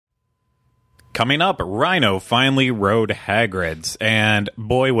Coming up, Rhino finally rode Hagrid's, and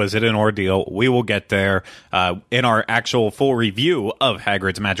boy, was it an ordeal. We will get there in our actual full review of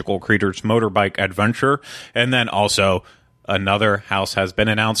Hagrid's Magical Creatures Motorbike Adventure. And then also, another house has been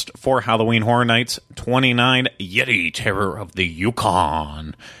announced for Halloween Horror Nights 29, Yeti, Terror of the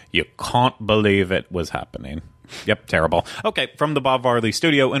Yukon. You can't believe it was happening. Yep, terrible. Okay, from the Bob Varley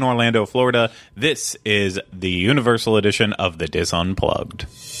Studio in Orlando, Florida, this is the Universal Edition of The Diz Unplugged.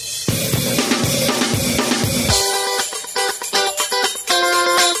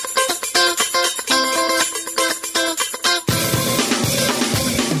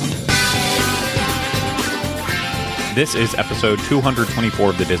 This is episode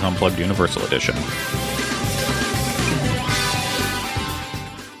 224 of the Diz Unplugged Universal Edition.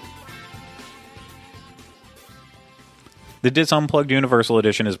 The Diz Unplugged Universal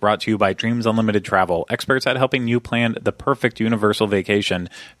Edition is brought to you by Dreams Unlimited Travel, experts at helping you plan the perfect universal vacation.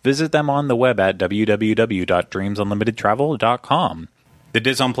 Visit them on the web at www.dreamsunlimitedtravel.com. The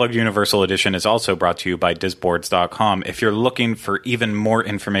Diz Unplugged Universal Edition is also brought to you by DizBoards.com. If you're looking for even more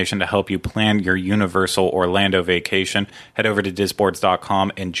information to help you plan your Universal Orlando vacation, head over to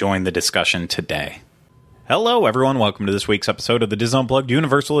DizBoards.com and join the discussion today. Hello, everyone. Welcome to this week's episode of the Diz Unplugged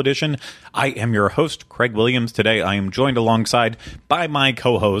Universal Edition. I am your host, Craig Williams. Today, I am joined alongside by my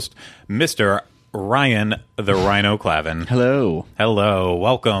co-host, Mr. Ryan the Rhino Clavin. Hello. Hello.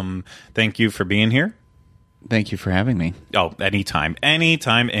 Welcome. Thank you for being here. Thank you for having me. Oh, anytime.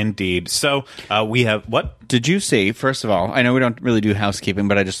 Anytime indeed. So, we have... What? Did you see, first of all, I know we don't really do housekeeping,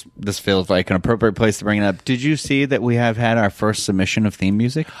 but this feels like an appropriate place to bring it up. Did you see that we have had our first submission of theme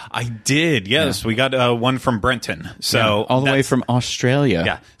music? I did, yes. Yeah. We got one from Brenton. So yeah, all the way from Australia.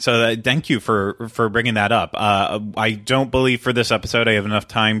 Yeah. So thank you for bringing that up. I don't believe for this episode I have enough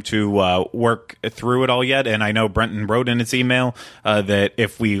time to work through it all yet, and I know Brenton wrote in his email that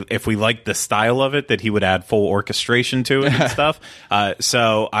if we liked the style of it, that he would add full orchestration to it and stuff.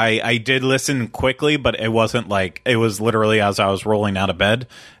 So I did listen quickly, but it wasn't like, it was literally as I was rolling out of bed,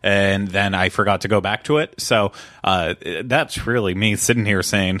 and then I forgot to go back to it. So that's really me sitting here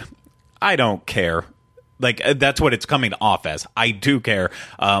saying, I don't care. Like, that's what it's coming off as. I do care.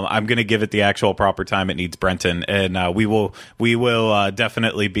 I'm going to give it the actual proper time it needs, Brenton, and we will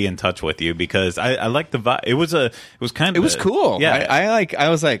definitely be in touch with you, because I like the vibe. It was cool. Yeah, I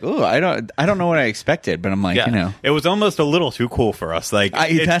was like, ooh, I don't know what I expected, but I'm like, yeah. It was almost a little too cool for us. Like,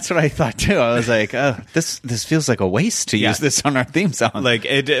 that's what I thought too. I was like, oh, this feels like a waste to use this on our theme song. Like,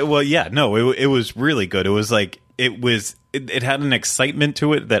 it was really good. It was like, it had an excitement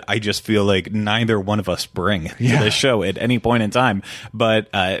to it that I just feel like neither one of us bring to the show at any point in time.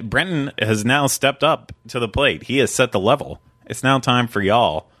 But Brenton has now stepped up to the plate. He has set the level. It's now time for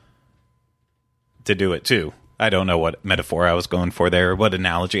y'all to do it too. I don't know what metaphor I was going for there. What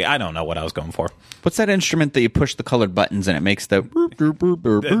analogy? I don't know what I was going for. What's that instrument that you push the colored buttons and it makes the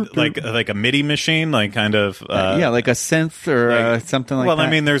like a MIDI machine, like kind of like a synth or something like that. Well,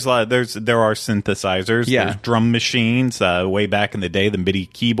 I mean, there are synthesizers. Yeah. There's drum machines. Way back in the day, the MIDI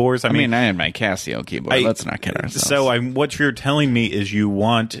keyboards. I mean, I had my Casio keyboard. Let's not kid ourselves. So what you're telling me is you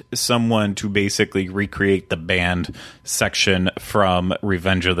want someone to basically recreate the band section from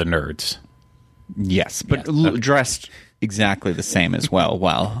Revenge of the Nerds. Yes, but dressed exactly the same as well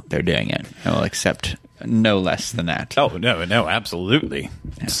while they're doing it. Well, except no less than that. Oh, no, absolutely.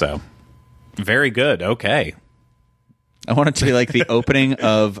 Yeah. So, very good. Okay. I want it to be like the opening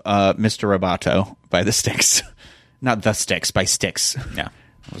of Mr. Roboto by the Styx. Not the Styx, by Styx. Yeah.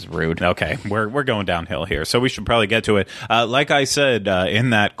 That was rude. Okay, we're going downhill here, so we should probably get to it. Like I said in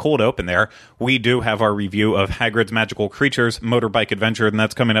that cold open there, we do have our review of Hagrid's Magical Creatures Motorbike Adventure, and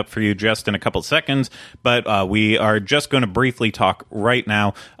that's coming up for you just in a couple seconds. But we are just going to briefly talk right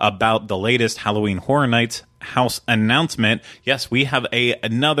now about the latest Halloween Horror Nights house announcement. Yes, we have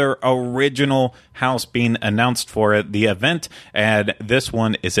another original house being announced for the event, and this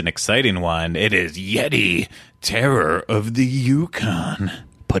one is an exciting one. It is Yeti, Terror of the Yukon.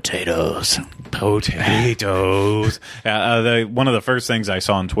 Potatoes. One of the first things I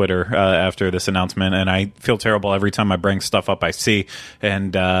saw on Twitter after this announcement, and I feel terrible every time I bring stuff up I see,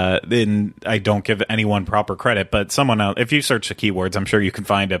 and then I don't give anyone proper credit, but someone else, if you search the keywords, I'm sure you can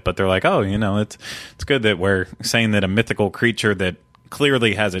find it, but they're like, oh, it's good that we're saying that a mythical creature that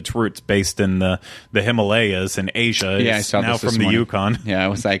clearly has its roots based in the Himalayas in Asia is now from the Yukon. Yeah, I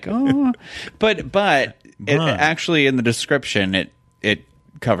was like, oh. But it actually, in the description, it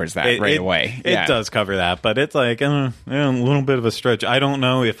covers that away. It does cover that, but it's like a little bit of a stretch. I don't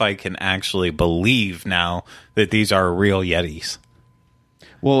know if I can actually believe now that these are real Yetis.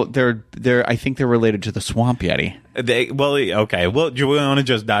 Well, I think they're related to the swamp Yeti. Okay. Well, do we want to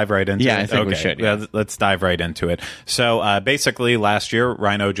just dive right into it? Yeah, I think we Okay. should. Yeah. Yeah, let's dive right into it. So basically, last year,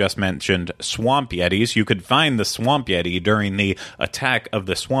 Rhino just mentioned swamp yetis. You could find the swamp yeti during the attack of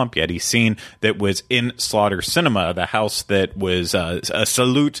the swamp yeti scene that was in Slaughter Cinema, the house that was a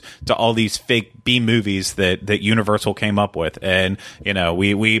salute to all these fake B movies that Universal came up with. And,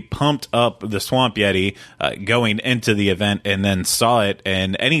 we pumped up the swamp yeti going into the event and then saw it.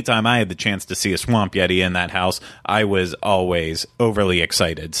 And anytime I had the chance to see a swamp yeti in that house, I was always overly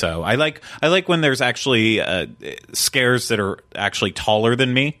excited. So I like when there's actually scares that are actually taller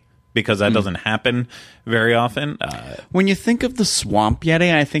than me, because that doesn't happen very often. When you think of the swamp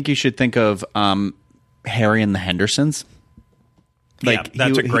yeti, I think you should think of Harry and the Hendersons.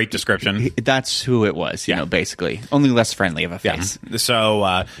 That's a great description. That's who it was, basically. Only less friendly of a face. Yeah.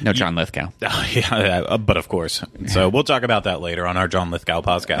 So no John Lithgow. But of course. So we'll talk about that later on our John Lithgow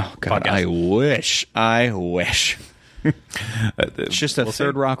podcast. Oh, God, I wish. It's just a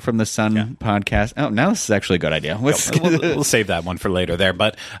Third Rock from the Sun podcast. Oh, now this is actually a good idea. We'll save that one for later there.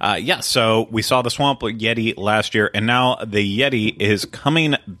 But so we saw the Swamp Yeti last year, and now the Yeti is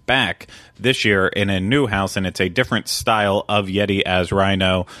coming back this year in a new house, and it's a different style of Yeti, as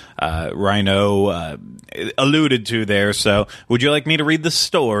Rhino alluded to there. So would you like me to read the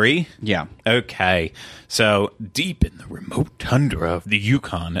story? Yeah. Okay. So, deep in the remote tundra of the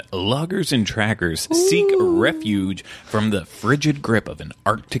Yukon, loggers and trackers seek refuge from the frigid grip of an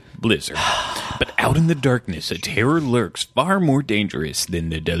Arctic blizzard. But out in the darkness, a terror lurks far more dangerous than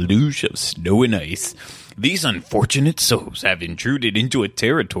the deluge of snow and ice. These unfortunate souls have intruded into a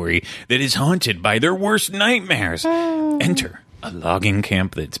territory that is haunted by their worst nightmares. Enter a logging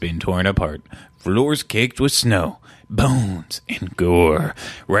camp that's been torn apart, floors caked with snow, bones and gore.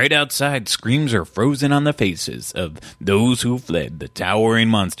 Right outside, screams are frozen on the faces of those who fled the towering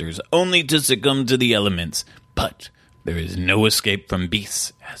monsters, only to succumb to the elements. But there is no escape from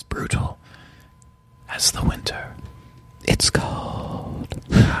beasts as brutal as the winter. It's cold.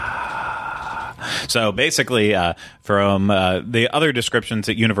 So basically, from the other descriptions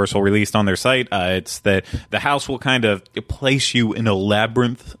that Universal released on their site, it's that the house will kind of place you in a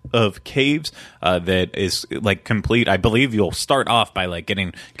labyrinth of caves that is like complete. I believe you'll start off by like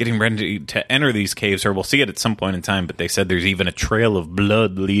getting ready to enter these caves, or we'll see it at some point in time. But they said there's even a trail of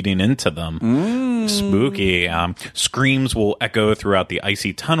blood leading into them. Spooky. Screams will echo throughout the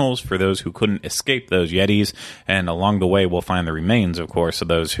icy tunnels for those who couldn't escape those Yetis, and along the way we'll find the remains, of course, of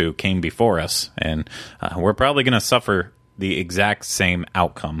those who came before us. And we're probably going to suffer the exact same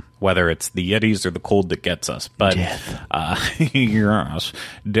outcome, whether it's the Yetis or the cold that gets us. But death. Yes,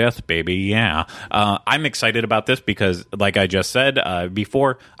 death, baby. Yeah. I'm excited about this because, like I just said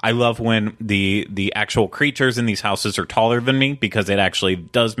before, I love when the actual creatures in these houses are taller than me, because it actually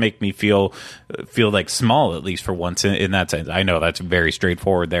does make me feel like small, at least for once in that sense. I know that's very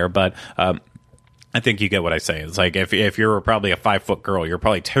straightforward there, but I think you get what I say. It's like if you're probably a 5-foot girl, you're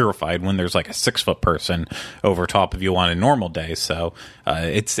probably terrified when there's like a 6-foot person over top of you on a normal day. So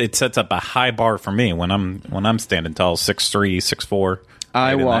it sets up a high bar for me when I'm standing tall, 6'3", 6'4".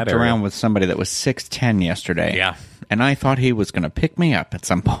 I walked around with somebody that was 6'10" yesterday. Yeah. And I thought he was going to pick me up at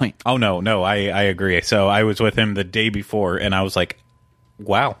some point. Oh, no, I agree. So I was with him the day before, and I was like,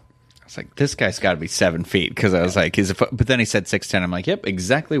 wow. I was like, this guy's got to be 7 feet, because I was like, he's a foot. But then he said 6'10". I'm like, yep,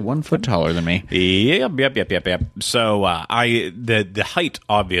 exactly 1 foot taller than me. Yep. So the height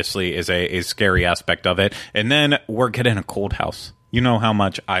obviously is a scary aspect of it, and then we're getting a cold house. You know how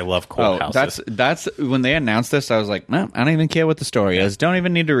much I love cold houses. That's when they announced this, I was like, no, I don't even care what the story is. Don't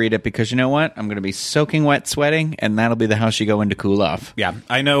even need to read it, because you know what? I'm going to be soaking wet, sweating, and that'll be the house you go in to cool off. Yeah,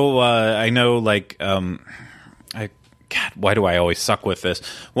 I know. Like, God, why do I always suck with this?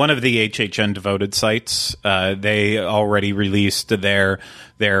 One of the HHN devoted sites, they already released their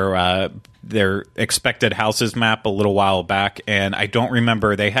expected houses map a little while back, and I don't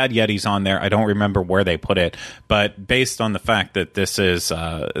remember, they had Yetis on there. I don't remember where they put it, but based on the fact that this is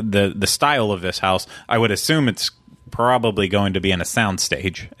the style of this house, I would assume it's probably going to be in a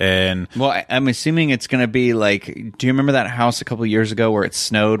soundstage. And well, I'm assuming it's going to be like, do you remember that house a couple of years ago where it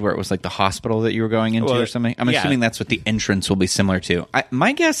snowed, where it was like the hospital that you were going into or something? I'm assuming that's what the entrance will be similar to.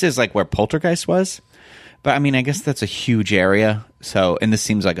 My guess is like where Poltergeist was, but I mean, I guess that's a huge area. So, and this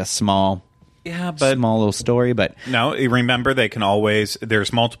seems like a small little story, but no, remember, they can always,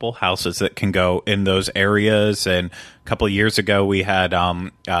 there's multiple houses that can go in those areas. And a couple of years ago we had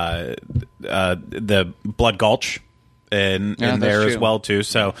the Blood Gulch in there as well too.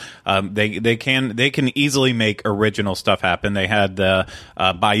 So they can easily make original stuff happen. They had the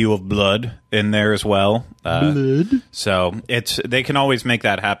Bayou of Blood in there as well. So they can always make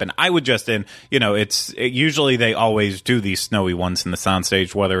that happen. I would just usually they always do these snowy ones in the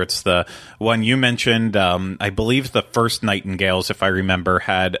soundstage, whether it's the one you mentioned. I believe the first Nightingales, if I remember,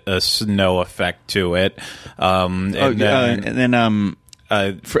 had a snow effect to it.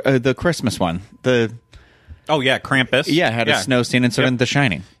 The Christmas one, Krampus. Had a snow scene in The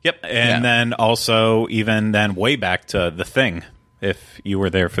Shining. Yep, and then also way back to The Thing. If you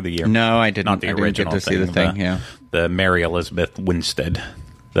were there for the year, no, I didn't. Not the original get to see The Thing. The Mary Elizabeth Winstead.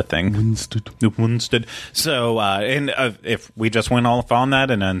 The Thing. Winstead. So, if we just went off on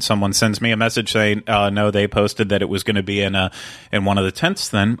that, and then someone sends me a message saying, no, they posted that it was going to be in one of the tents,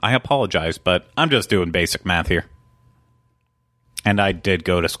 then I apologize, but I'm just doing basic math here. And I did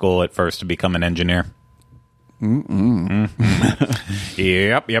go to school at first to become an engineer. Yep.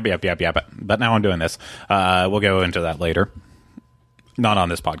 But now I'm doing this. We'll go into that later. Not on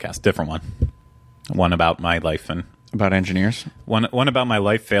this podcast. Different one. One about my life and about engineers. One about my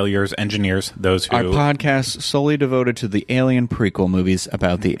life, failures, engineers. Those who our podcast solely devoted to the Alien prequel movies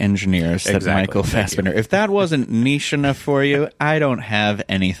about the engineers. Said Michael Fassbender. If that wasn't niche enough for you, I don't have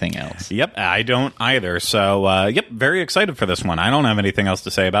anything else. Yep, I don't either. So, very excited for this one. I don't have anything else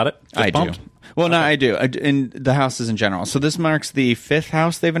to say about it. Just I bumped. Do. Well, okay. No, I do. In the houses in general. So this marks the 5th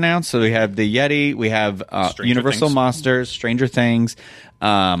house they've announced. So we have the Yeti, we have Universal Monsters, Stranger Things,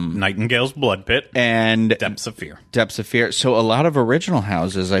 Nightingale's Blood Pit, and Depths of Fear. So a lot of original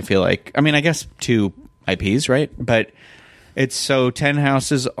houses, I feel like. I mean, I guess 2 IPs, right? But it's 10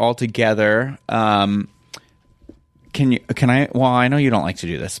 houses altogether. Can I? Well, I know you don't like to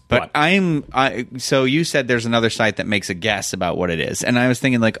do this, but so you said there's another site that makes a guess about what it is, and I was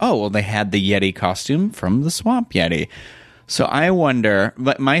thinking they had the Yeti costume from the Swamp Yeti. So I wonder.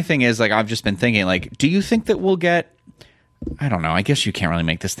 But my thing is, I've just been thinking, do you think that we'll get? I don't know. I guess you can't really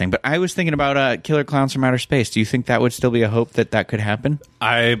make this thing, but I was thinking about Killer Clowns from Outer Space. Do you think that would still be a hope that could happen?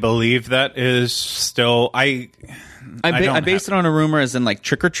 I believe that is still. I based it on a rumor, as in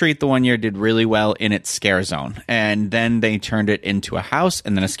Trick or Treat the one year did really well in its scare zone, and then they turned it into a house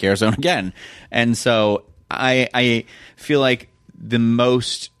and then a scare zone again. And so I feel like the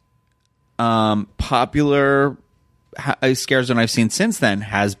most popular scare zone I've seen since then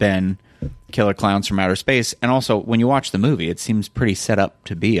has been Killer Clowns from Outer Space. And also, when you watch the movie, it seems pretty set up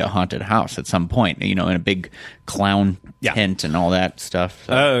to be a haunted house at some point, in a big clown tent and all that stuff.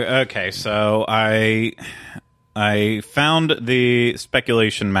 So. Oh, okay. So I found the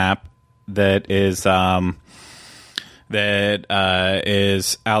speculation map that is out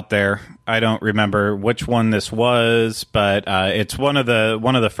there. I don't remember which one this was, but it's one of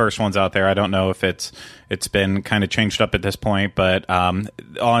the first ones out there. I don't know if it's been kind of changed up at this point, but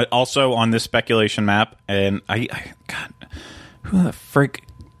also on this speculation map, and God, who the frick?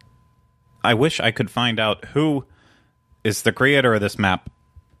 I wish I could find out who is the creator of this map.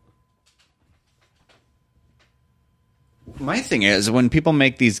 My thing is, when people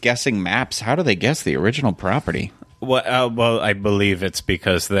make these guessing maps, how do they guess the original property? Well, I believe it's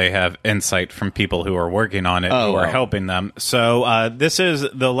because they have insight from people who are working on it, who are helping them. So this is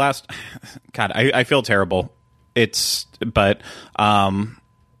the last. God, I feel terrible. I'm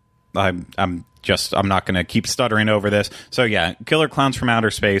not going to keep stuttering over this. So yeah, Killer Clowns from Outer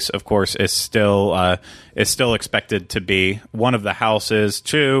Space, of course, is still expected to be one of the houses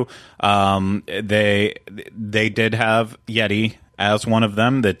too. They did have Yeti as one of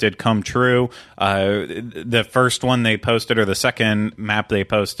them that did come true. The first one they posted, or the second map they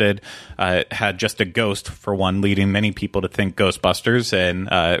posted, had just a ghost for one, leading many people to think Ghostbusters. And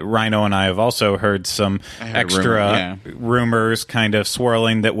Rhino and I have also heard some extra rumors kind of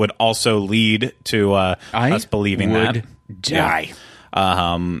swirling that would also lead to us believing that. Die.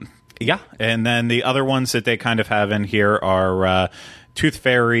 Yeah. And then the other ones that they kind of have in here are Tooth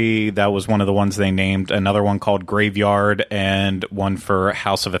Fairy, that was one of the ones they named, another one called Graveyard, and one for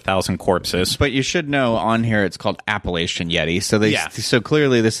House of 1,000 Corpses. But you should know on here it's called Appalachian Yeti, so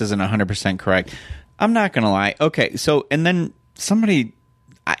clearly this isn't 100% correct. I'm not going to lie. Okay, so, and then somebody,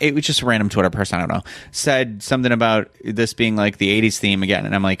 it was just a random Twitter person, I don't know, said something about this being like the 80s theme again,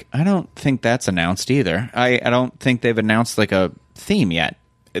 and I'm like, I don't think that's announced either. I don't think they've announced a theme yet.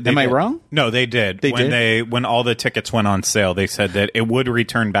 Am I wrong? No, they did. When all the tickets went on sale, they said that it would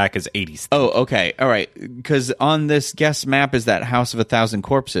return back as 80s. Oh, okay. All right. Because on this guest map is that House of 1,000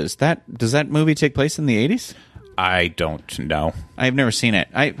 Corpses. Does that movie take place in the 80s? I don't know. I've never seen it.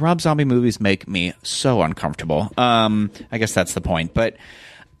 Rob Zombie movies make me so uncomfortable. I guess that's the point. But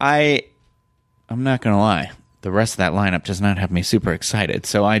I'm not going to lie. the rest of that lineup does not have me super excited.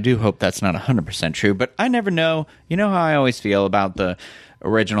 So I do hope that's not 100% true. But I never know. You know how I always feel about the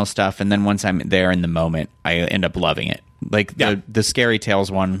original stuff, and then once I'm there in the moment, I end up loving it. Like the Scary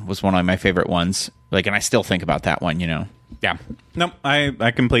Tales one was one of my favorite ones. Like, and I still think about that one, you know. Yeah. No,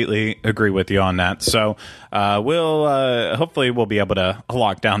 I completely agree with you on that. So we'll hopefully we'll be able to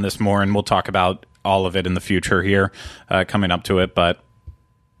lock down this more, and we'll talk about all of it in the future here coming up to it. But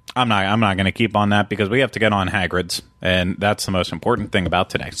I'm not going to keep on that because we have to get on Hagrid's, and that's the most important thing about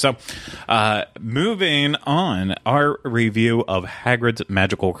today. So, moving on, our review of Hagrid's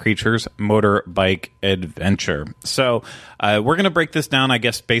Magical Creatures Motorbike Adventure. So, we're going to break this down, I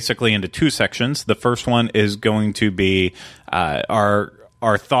guess, basically into two sections. The first one is going to be our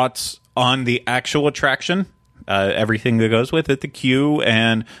thoughts on the actual attraction. Everything that goes with it, the queue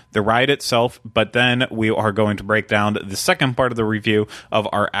and the ride itself, but then we are going to break down the second part of the review of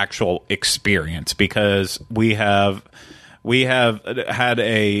our actual experience, because we have had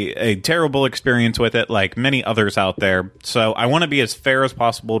a terrible experience with it, like many others out there. So I want to be as fair as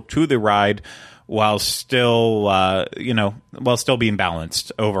possible to the ride, while still being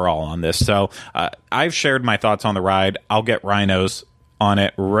balanced overall on this. So I've shared my thoughts on the ride. I'll get Rhino's on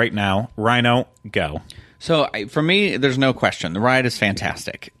it right now. Rhino, go. So for me, there's no question. The ride is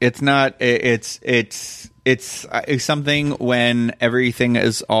fantastic. It's not. It's something when everything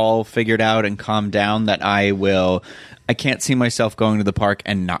is all figured out and calmed down that I can't see myself going to the park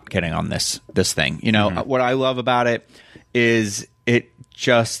and not getting on this thing. You know, What I love about it is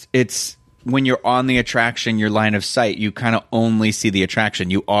it's when you're on the attraction, your line of sight, you kind of only see the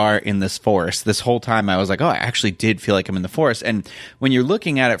attraction. You are in this forest. This whole time I was like, oh, I actually did feel like I'm in the forest. And when you're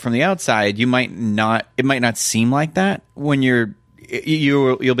looking at it from the outside, it might not seem like that. When you'll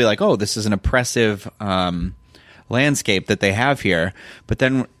be like, oh, this is an oppressive landscape that they have here. But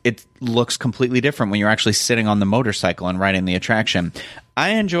then it looks completely different when you're actually sitting on the motorcycle and riding the attraction.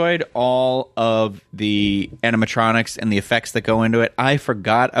 I enjoyed all of the animatronics and the effects that go into it. I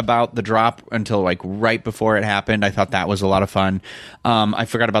forgot about the drop until like right before it happened. I thought that was a lot of fun. I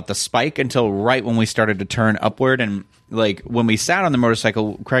forgot about the spike until right when we started to turn upward. And like when we sat on the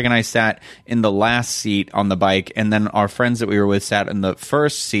motorcycle, Craig and I sat in the last seat on the bike, and then our friends that we were with sat in the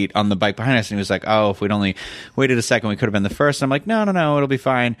first seat on the bike behind us. And he was like, oh, if we'd only waited a second, we could have been the first. And I'm like, no, it'll be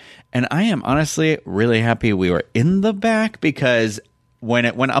fine. And I am honestly really happy we were in the back, because when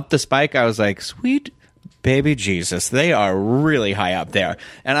it went up the spike, I was like, sweet baby Jesus, they are really high up there.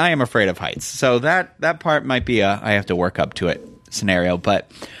 And I am afraid of heights. So that part might be I have to work up to it scenario.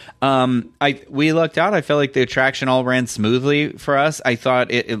 But we looked out. I felt like the attraction all ran smoothly for us. I thought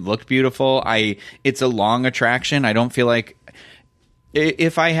it looked beautiful. It's a long attraction. I don't feel like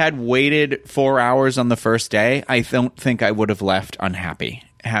if I had waited 4 hours on the first day, I don't think I would have left unhappy,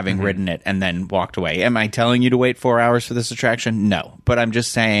 having ridden it and then walked away. Am I telling you to wait 4 hours for this attraction? No. But I'm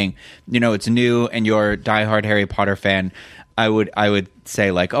just saying, it's new and you're a diehard Harry Potter fan. I would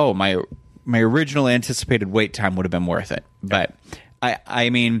say like, oh, my original anticipated wait time would have been worth it. But I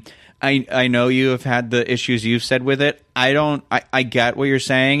mean, I know you have had the issues you've said with it. I get what you're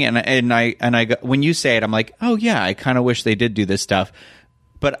saying. And I when you say it, I'm like, oh yeah, I kind of wish they did do this stuff,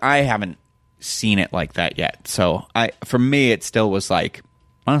 but I haven't seen it like that yet. So for me, it still was like,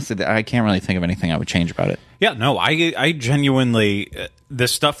 honestly, I can't really think of anything I would change about it. Yeah, no, I genuinely, the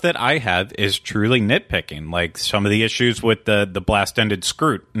stuff that I have is truly nitpicking. Like some of the issues with the blast-ended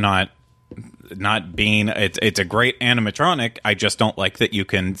Scroot not being, it's a great animatronic. I just don't like that you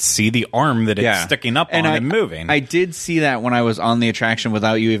can see the arm that it's sticking up on and moving. I did see that when I was on the attraction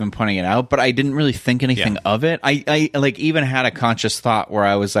without you even pointing it out, but I didn't really think anything of it. I like even had a conscious thought where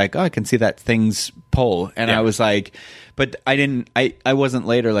I was like, oh, I can see that thing's pole. And I was like, but I wasn't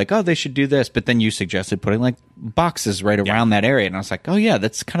later like, oh, they should do this. But then you suggested putting like boxes right around that area. And I was like, oh yeah,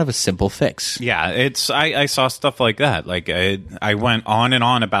 that's kind of a simple fix. Yeah, I saw stuff like that. Like I went on and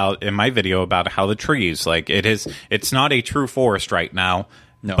on about in my video about how the trees, like it's not a true forest right now.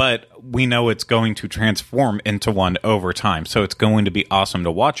 No. But we know it's going to transform into one over time, so it's going to be awesome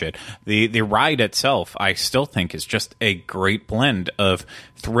to watch it. The ride itself, I still think, is just a great blend of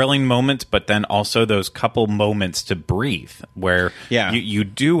thrilling moments, but then also those couple moments to breathe, where you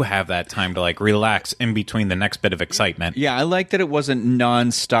do have that time to like relax in between the next bit of excitement. Yeah, I like that it wasn't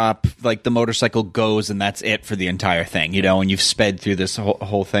nonstop, like the motorcycle goes and that's it for the entire thing, and you've sped through this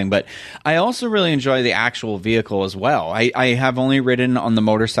whole thing. But I also really enjoy the actual vehicle as well. I have only ridden on the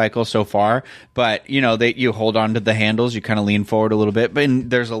motorcycle so far, but you hold on to the handles, you kind of lean forward a little bit, but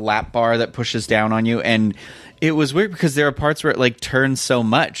there's a lap bar that pushes down on you, and it was weird because there are parts where it like turns so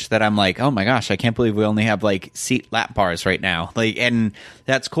much that I'm like, oh my gosh, I can't believe we only have like seat lap bars right now. Like, and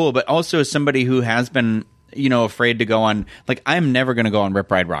that's cool. But also as somebody who has been afraid to go on, like, I'm never going to go on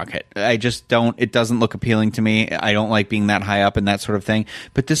Rip Ride Rocket. I just don't, it doesn't look appealing to me. I don't like being that high up and that sort of thing.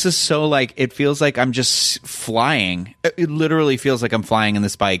 But this is so, like, it feels like I'm just flying. It literally feels like I'm flying in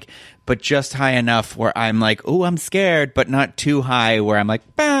this bike, but just high enough where I'm like, oh, I'm scared, but not too high where I'm like,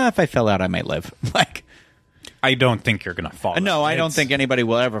 if I fell out, I might live. Like, I don't think you're going to fall. No, I don't think anybody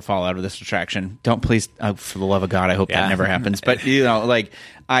will ever fall out of this attraction. Don't, please, for the love of God, I hope that never happens. But, like,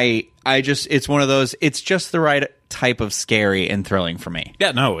 I just, it's one of those, it's just the right type of scary and thrilling for me.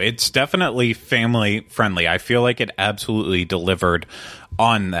 Yeah, no, it's definitely family friendly. I feel like it absolutely delivered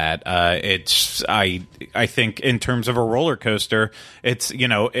on that. I think in terms of a roller coaster, it's,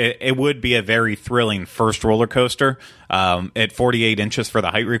 it would be a very thrilling first roller coaster. At 48 inches for the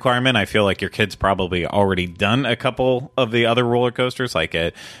height requirement, I feel like your kid's probably already done a couple of the other roller coasters, like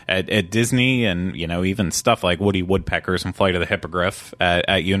at Disney, and even stuff like Woody Woodpeckers and Flight of the Hippogriff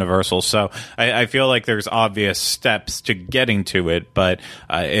at Universal. So I feel like there's obvious steps to getting to it, but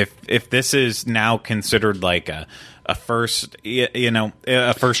if this is now considered like a first,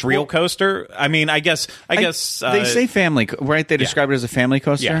 a first real coaster. I mean, I guess they say family, right? They describe it as a family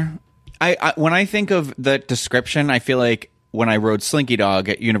coaster. Yeah. I when I think of the description, I feel like when I rode Slinky Dog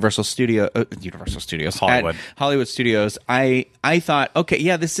at Universal Studios, Hollywood Studios, I thought, okay,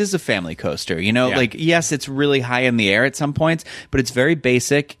 yeah, this is a family coaster. Like, yes, it's really high in the air at some points, but it's very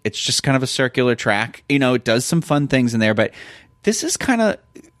basic. It's just kind of a circular track. It does some fun things in there, but this is kind of.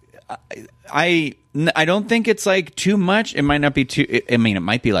 I don't think it's like too much. It might not be too. I mean, it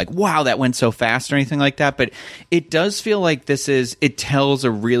might be like, wow, that went so fast or anything like that. But it does feel like it tells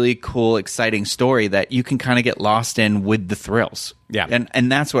a really cool, exciting story that you can kind of get lost in with the thrills. Yeah,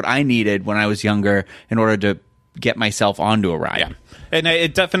 and that's what I needed when I was younger in order to get myself onto a ride. Yeah. And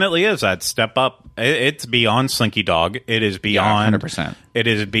it definitely is that step up. It's beyond Slinky Dog. It is beyond 100%. It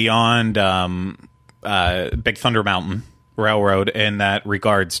is beyond Big Thunder Mountain Railroad in that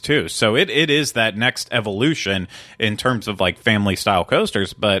regards too. So it is that next evolution in terms of like family style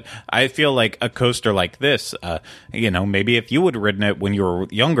coasters. But I feel like a coaster like this, maybe if you would have ridden it when you were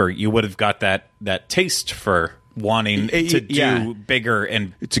younger, you would have got that taste for wanting to do bigger,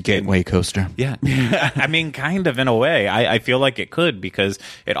 and it's a gateway coaster. Yeah. I mean, kind of in a way. I feel like it could, because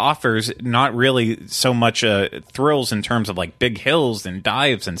it offers not really so much thrills in terms of like big hills and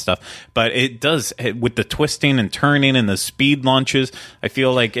dives and stuff, but it does with the twisting and turning and the speed launches. I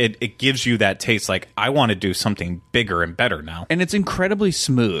feel like it gives you that taste like, I want to do something bigger and better now. And it's incredibly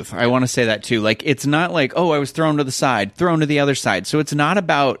smooth. I want to say that too. Like, it's not like, oh, I was thrown to the side, thrown to the other side. So it's not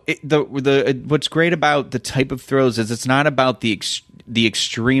about what's great about the type of thrills is it's not about the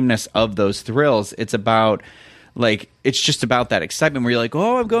extremeness of those thrills. It's about it's just about that excitement where you're like,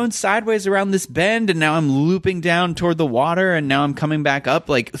 oh, I'm going sideways around this bend, and now I'm looping down toward the water, and now I'm coming back up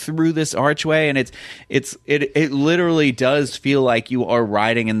like through this archway, and it literally does feel like you are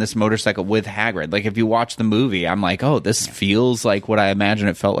riding in this motorcycle with Hagrid. Like, if you watch the movie, I'm like, oh, this feels like what I imagine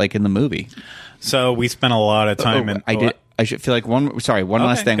it felt like in the movie. So we spent a lot of time I should feel like one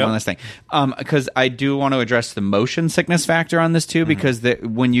last thing, because I do want to address the motion sickness factor on this too, because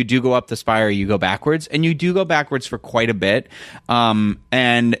when you do go up the spire, you go backwards, and you do go backwards for quite a bit.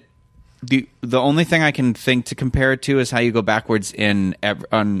 And the only thing I can think to compare it to is how you go backwards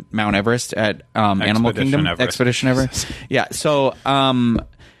on Mount Everest at Animal Kingdom, Expedition Everest. Yeah, so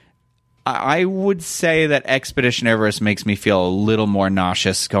I would say that Expedition Everest makes me feel a little more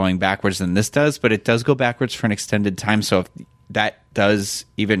nauseous going backwards than this does, but it does go backwards for an extended time. So if that does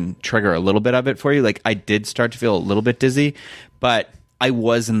even trigger a little bit of it for you, like, I did start to feel a little bit dizzy, but I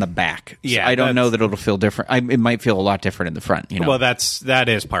was in the back. Yeah, so I don't know that it'll feel different. It might feel a lot different in the front. Well, that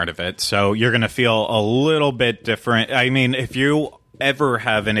is part of it. So you're going to feel a little bit different. I mean, if you ever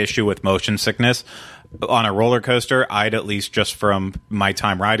have an issue with motion sickness on a roller coaster, I'd at least, just from my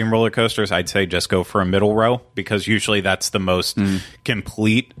time riding roller coasters, I'd say just go for a middle row, because usually that's the most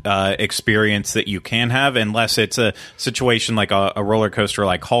complete experience that you can have, unless it's a situation like a roller coaster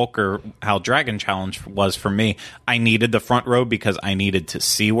like Hulk or how Dragon Challenge was for me. I needed the front row because I needed to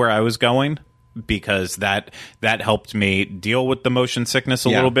see where I was going, because that helped me deal with the motion sickness a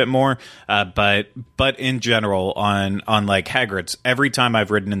little bit more. But in general, on like Hagrid's, every time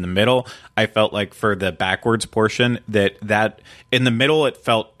I've ridden in the middle, I felt like for the backwards portion that in the middle, it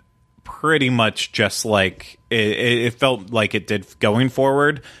felt pretty much just like it felt like it did going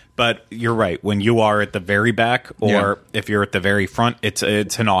forward. But you're right. When you are at the very back, or if you're at the very front, it's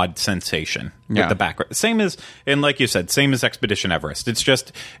an odd sensation with the back. Same as, and like you said, same as Expedition Everest.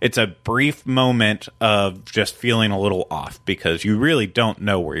 It's a brief moment of just feeling a little off because you really don't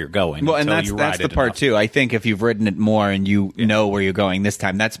know where you're going. Well, and that's the part too. I think if you've ridden it more and you know where you're going this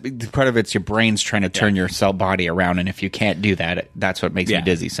time, that's part of it's your brain's trying to turn your cell body around, and if you can't do that, that's what makes me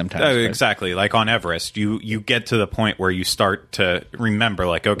dizzy sometimes. Exactly. Like on Everest, you get to the point where you start to remember,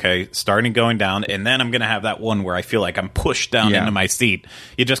 like, okay, starting going down, and then I'm going to have that one where I feel like I'm pushed down into my seat.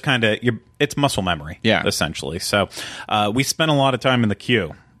 You just kind of it's muscle memory, essentially. So we spent a lot of time in the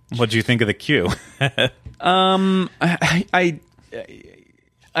queue. What do you think of the queue?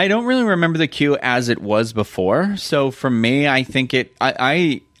 I don't really remember the queue as it was before. So for me, I think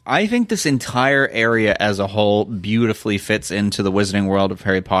I think this entire area as a whole beautifully fits into the Wizarding World of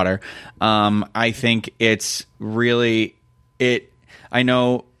Harry Potter. I think it's really I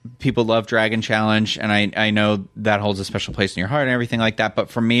know people love Dragon Challenge, and I know that holds a special place in your heart and everything like that.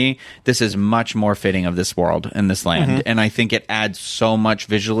 But for me, this is much more fitting of this world and this land, and I think it adds so much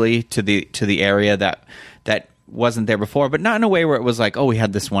visually to the area that wasn't there before. But not in a way where it was like, oh, we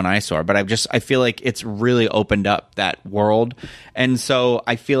had this one eyesore. But I feel like it's really opened up that world, and so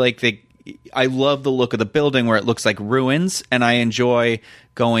I feel like I love the look of the building where it looks like ruins, and I enjoy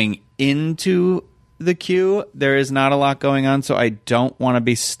going into the queue. There is not a lot going on, so I don't want to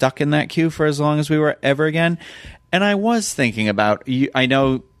be stuck in that queue for as long as we were ever again. And I was thinking about, I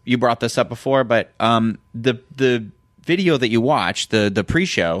know you brought this up before, but the video that you watched, the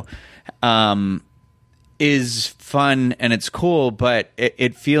pre-show, is fun and it's cool, but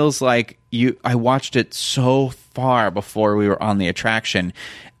it feels like I watched it so far before we were on the attraction.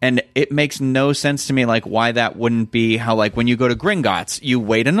 And it makes no sense to me, like, why that wouldn't be how, like, when you go to Gringotts, you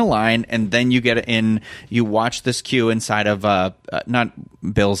wait in a line, and then you get in, you watch this queue inside of,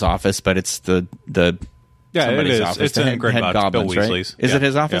 not Bill's office, but it's the somebody's office. It's in Gringotts, Goblins, Bill right? Weasley's. Is it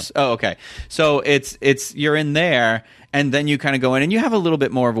his office? Yeah. Oh, okay. So it's you're in there, and then you kind of go in, and you have a little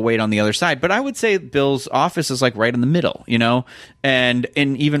bit more of a wait on the other side. But I would say Bill's office is like right in the middle, and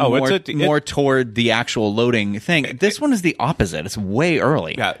even more toward the actual loading thing. This one is the opposite. It's way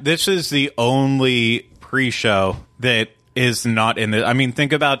early. Yeah, this is the only pre-show that is not in the. I mean,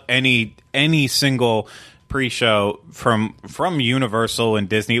 think about any single pre-show from Universal and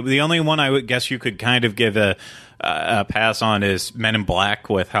Disney. The only one I would guess you could kind of give a pass on is Men in Black,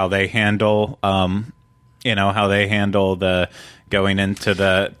 with how they handle the going into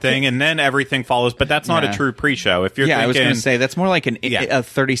the thing, and then everything follows. But that's not a true pre-show. If you're thinking, I was going to say that's more like a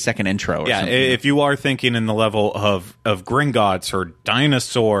 30-second intro. Or something. If you are thinking in the level of Gringotts or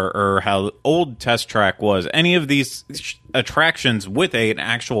Dinosaur or how old Test Track was, any of these attractions with an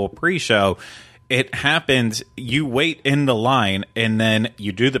actual pre-show, it happens. You wait in the line, and then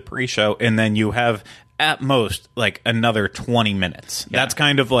you do the pre-show, and then you have at most like another 20 minutes. Yeah. That's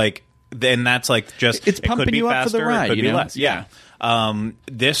kind of like. Then that's like just it's pumping it could be you faster, up for the ride. It could be less. Yeah.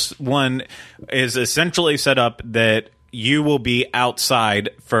 This one is essentially set up that you will be outside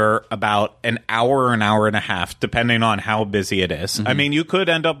for about an hour and a half, depending on how busy it is. Mm-hmm. I mean, you could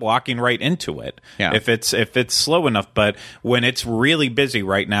end up walking right into it if it's slow enough. But when it's really busy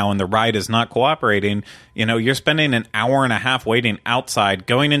right now and the ride is not cooperating, you're spending an hour and a half waiting outside,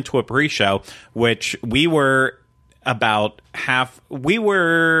 going into a pre-show, which we were. We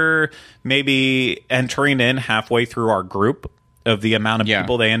were maybe entering in halfway through our group of the amount of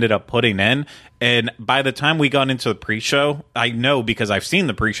people they ended up putting in. And by the time we got into the pre-show, I know because I've seen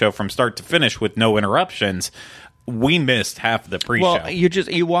the pre-show from start to finish with no interruptions, we missed half the pre-show. Well,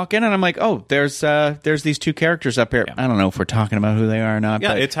 you walk in and I'm like, oh, there's these two characters up here. Yeah. I don't know if we're talking about who they are or not. Yeah,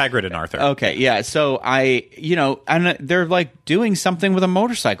 but it's Hagrid and Arthur. Okay, yeah. So and they're like doing something with a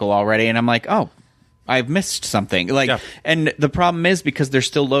motorcycle already, and I'm like, oh, I've missed something. And the problem is because they're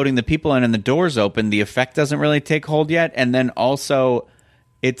still loading the people in and the doors open, the effect doesn't really take hold yet. And then also,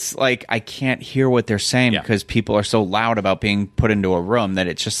 it's like I can't hear what they're saying because people are so loud about being put into a room that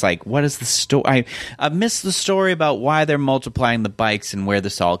it's just like, what is the story? I missed the story about why they're multiplying the bikes and where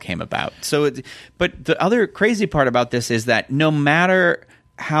this all came about. But the other crazy part about this is that no matter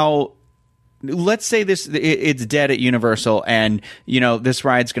how. Let's say it's dead at Universal and, this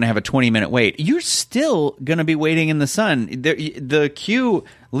ride's going to have a 20-minute wait. You're still going to be waiting in the sun. The queue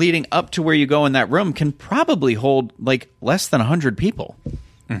leading up to where you go in that room can probably hold, like, less than 100 people.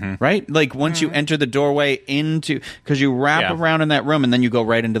 Mm-hmm. Right? Like, once you enter the doorway because you wrap around in that room and then you go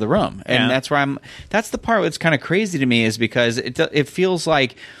right into the room. And that's where that's the part that's kind of crazy to me is because it feels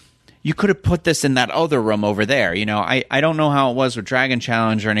like you could have put this in that other room over there. You know, I don't know how it was with Dragon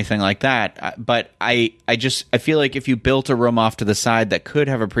Challenge or anything like that, but I feel like if you built a room off to the side that could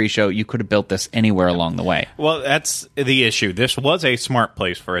have a pre-show, you could have built this anywhere along the way. Well, that's the issue. This was a smart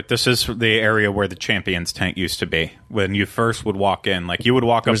place for it. This is the area where the Champions tent used to be when you first would walk in. Like, you would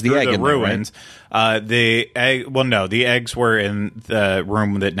walk up through the ruins. There, right? The eggs were in the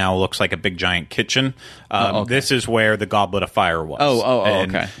room that now looks like a big giant kitchen. Okay. This is where the Goblet of Fire was.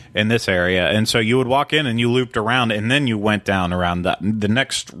 Okay. In this area. And so you would walk in and you looped around, and then you went down around the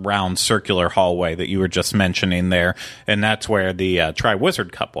next round circular hallway that you were just mentioning there, and that's where the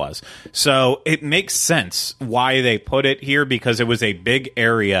Tri-Wizard Cup was. So it makes sense why they put it here, because it was a big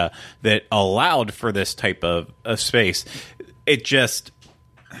area that allowed for this type of space. It just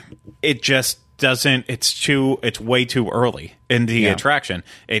doesn't. It's way too early in the attraction.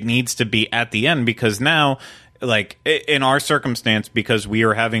 It needs to be at the end, because now, like in our circumstance, because we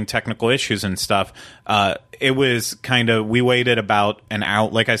are having technical issues and stuff, it was kind of, we waited about an hour,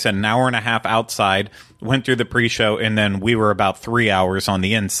 like I said, an hour and a half outside, went through the pre-show, and then we were about 3 hours on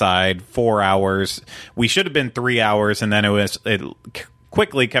the inside, 4 hours. We should have been 3 hours, and then it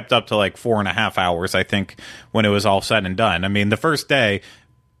quickly kept up to like 4.5 hours, I think, when it was all said and done. I mean, the first day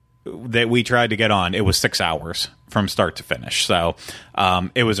that we tried to get on, it was 6 hours from start to finish. So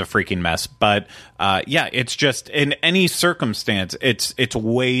it was a freaking mess. But it's just, in any circumstance, it's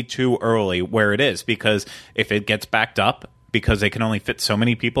way too early where it is, because if it gets backed up, because they can only fit so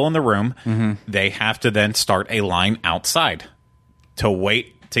many people in the room, they have to then start a line outside to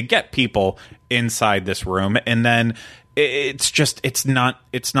wait to get people inside this room. And then it's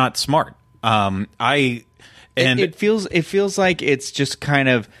not smart. It feels like it's just kind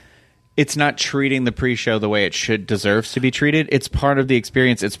of, it's not treating the pre-show the way it deserves to be treated. It's part of the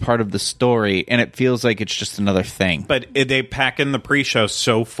experience. It's part of the story, and it feels like it's just another thing. But they pack in the pre-show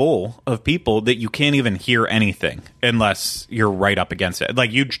so full of people that you can't even hear anything unless you're right up against it.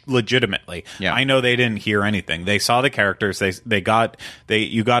 Like, you legitimately, I know they didn't hear anything. They saw the characters. You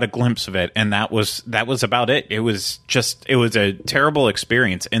got a glimpse of it, and that was about it. It was a terrible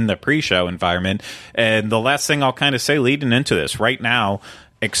experience in the pre-show environment. And the last thing I'll kind of say leading into this, right now,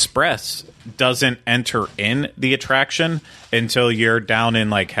 Express doesn't enter in the attraction until you're down in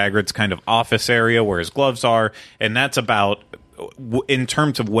like Hagrid's kind of office area where his gloves are, and that's about, in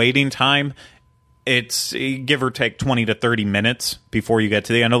terms of waiting time, it's give or take 20 to 30 minutes before you get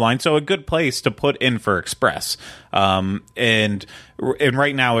to the end of the line. So a good place to put in for Express. And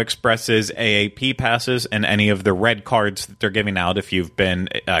right now, Express is AAP passes and any of the red cards that they're giving out if you've been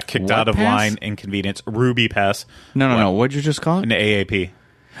kicked out of line, inconvenience. Ruby Pass. No. What'd you just call it? An AAP.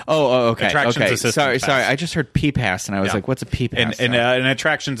 Oh, okay. Attractions Assistance Sorry. I just heard P-Pass, and I was like, what's a P-Pass? And an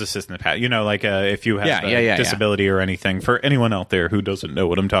Attractions Assistant Pass. You know, like if you have a disability or anything. For anyone out there who doesn't know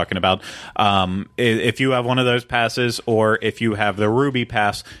what I'm talking about, if you have one of those passes, or if you have the Ruby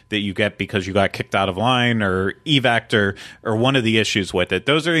Pass that you get because you got kicked out of line or evac or one of the issues with it,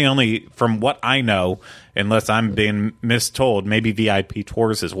 those are the only, from what I know, unless I'm being mistold, maybe VIP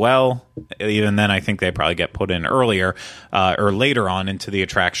tours as well. Even then, I think they probably get put in earlier or later on into the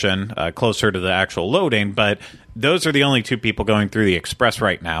attraction, closer to the actual loading. But those are the only two people going through the Express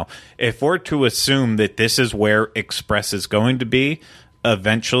right now. If we're to assume that this is where Express is going to be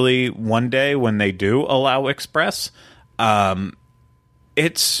eventually one day when they do allow Express,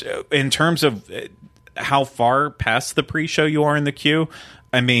 it's in terms of how far past the pre-show you are in the queue.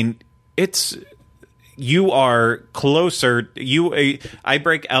 I mean, you are closer. I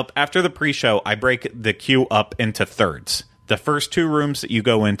break up after the pre-show. I break the queue up into thirds. The first two rooms that you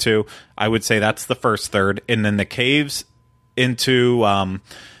go into, I would say that's the first third, and then the caves into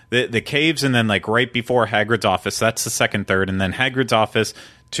the caves, and then like right before Hagrid's office, that's the second third, and then Hagrid's office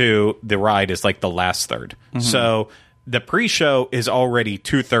to the ride is like the last third. Mm-hmm. So the pre-show is already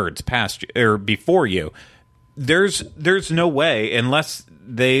 2/3 past or before you. There's no way, unless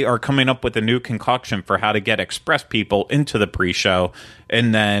they are coming up with a new concoction for how to get Express people into the pre-show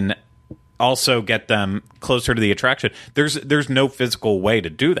and then also get them closer to the attraction. There's no physical way to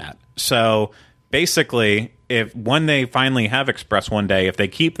do that. So basically, when they finally have Express one day, if they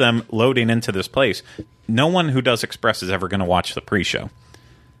keep them loading into this place, no one who does Express is ever going to watch the pre-show.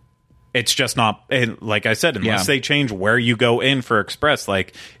 It's just not, like I said, unless they change where you go in for Express.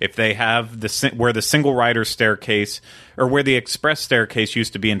 Like if they have where the single rider staircase or where the Express staircase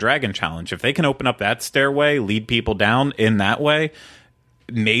used to be in Dragon Challenge, if they can open up that stairway, lead people down in that way,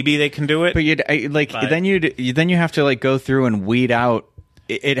 maybe they can do it. But then you have to like go through and weed out.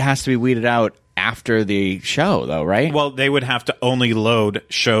 It has to be weeded out after the show, though, right? Well, they would have to only load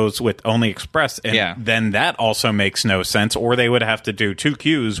shows with only Express, and then that also makes no sense. Or they would have to do 2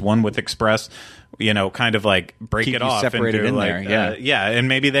 queues, one with Express, kind of like break Keep it off and do in like, there. And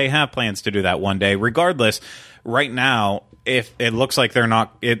maybe they have plans to do that one day. Regardless, right now, if it looks like they're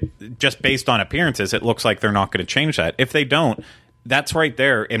not, just based on appearances, it looks like they're not going to change that. If they don't, that's right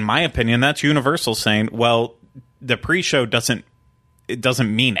there, in my opinion, that's Universal saying, well, the pre-show doesn't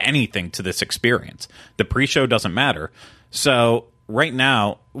mean anything to this experience. The pre-show doesn't matter. So right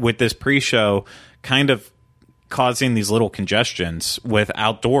now, with this pre-show kind of causing these little congestions with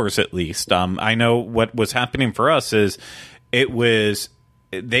outdoors, at least, I know what was happening for us is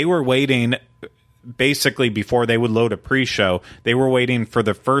they were waiting. Basically, before they would load a pre-show, they were waiting for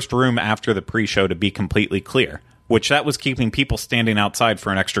the first room after the pre-show to be completely clear, which that was keeping people standing outside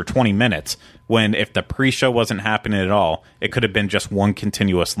for an extra 20 minutes, when if the pre-show wasn't happening at all, it could have been just one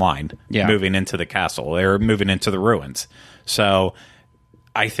continuous line moving into the castle or moving into the ruins. So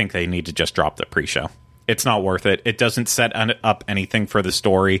I think they need to just drop the pre-show. It's not worth it. It doesn't set up anything for the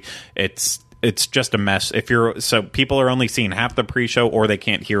story. It's just a mess. So people are only seeing half the pre-show, or they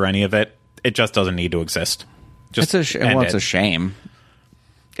can't hear any of it. It just doesn't need to exist. It's a shame.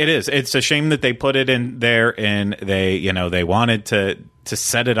 It is. It's a shame that they put it in there, and they wanted to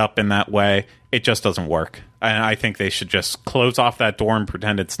set it up in that way. It just doesn't work. And I think they should just close off that door and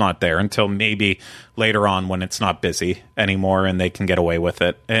pretend it's not there until maybe later on when it's not busy anymore and they can get away with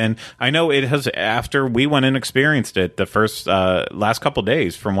it. And I know it has, after we went and experienced it, the first last couple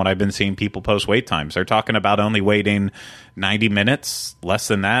days, from what I've been seeing people post wait times, they're talking about only waiting 90 minutes, less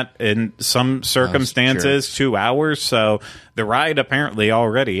than that in some circumstances, 2 hours. So the ride apparently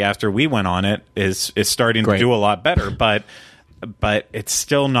already, after we went on it, is starting to do a lot better. But it's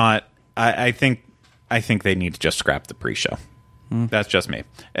still not. I think they need to just scrap the pre-show. That's just me.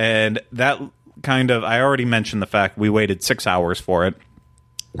 And that I already mentioned the fact we waited 6 hours for it.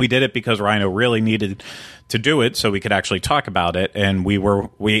 We did it because Rhino really needed to do it so we could actually talk about it, and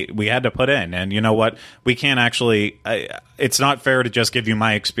we had to put in. And you know what? We can't actually. It's not fair to just give you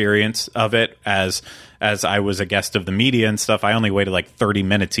my experience of it as I was a guest of the media and stuff. I only waited like 30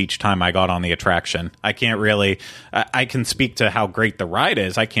 minutes each time I got on the attraction. I can't really. I can speak to how great the ride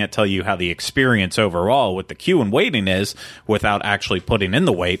is. I can't tell you how the experience overall with the queue and waiting is without actually putting in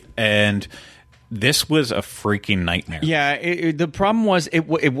the wait. And this was a freaking nightmare. Yeah, the problem was it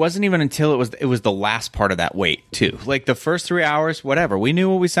wasn't even until it was the last part of that wait too. Like the first 3 hours, whatever. We knew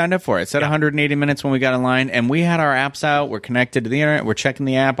what we signed up for. It said 180 minutes when we got in line, and we had our apps out. We're connected to the internet. We're checking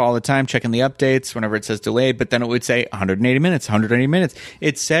the app all the time, checking the updates whenever it says delayed. But then it would say 180 minutes, 180 minutes.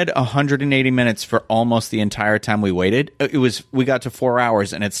 It said 180 minutes for almost the entire time we waited. We got to 4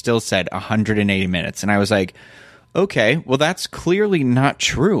 hours, and it still said 180 minutes, and I was like, okay, well, that's clearly not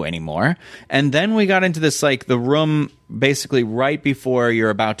true anymore. And then we got into this, like, the room basically right before you're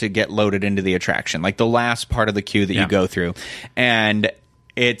about to get loaded into the attraction, like the last part of the queue that you go through. And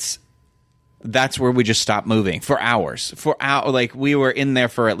that's where we just stopped moving for hours. Like, we were in there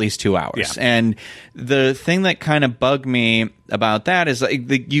for at least 2 hours. Yeah. And the thing that kind of bugged me about that is,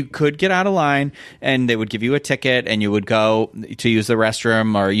 like, you could get out of line and they would give you a ticket and you would go to use the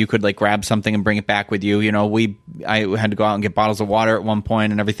restroom, or you could, like, grab something and bring it back with you. You know, I had to go out and get bottles of water at one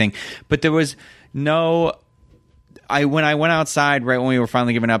point and everything. But there was no... when I went outside right when we were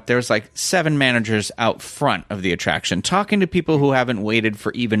finally giving up, there was like 7 managers out front of the attraction talking to people who haven't waited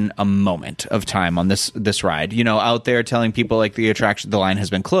for even a moment of time on this ride. You know, out there telling people like the line has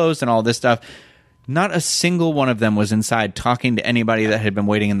been closed and all this stuff. Not a single one of them was inside talking to anybody that had been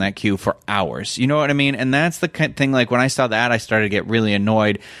waiting in that queue for hours. You know what I mean? And that's the kind of thing, like, when I saw that, I started to get really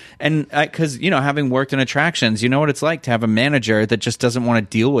annoyed. And because, you know, having worked in attractions, you know what it's like to have a manager that just doesn't want to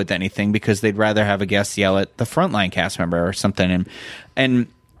deal with anything because they'd rather have a guest yell at the frontline cast member or something. And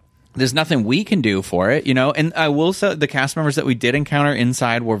there's nothing we can do for it, you know? And I will say the cast members that we did encounter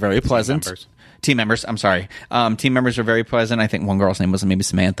inside were very pleasant. Team members, I'm sorry. Team members are very pleasant. I think one girl's name was maybe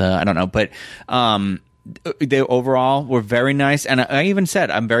Samantha. I don't know. But they overall were very nice. And I even said,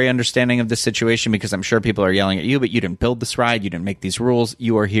 I'm very understanding of this situation because I'm sure people are yelling at you, but you didn't build this ride. You didn't make these rules.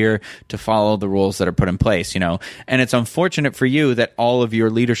 You are here to follow the rules that are put in place, you know. And it's unfortunate for you that all of your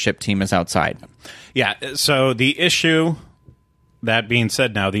leadership team is outside. Yeah. So the issue... That being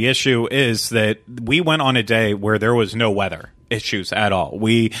said, now the issue is that we went on a day where there was no weather issues at all.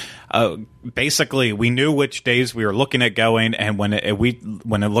 We basically we knew which days we were looking at going, and when it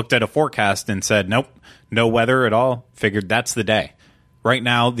looked at a forecast and said nope, no weather at all, figured that's the day. Right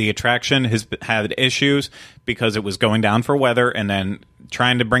now, the attraction has had issues because it was going down for weather and then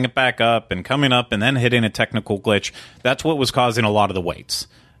trying to bring it back up and coming up and then hitting a technical glitch. That's what was causing a lot of the waits.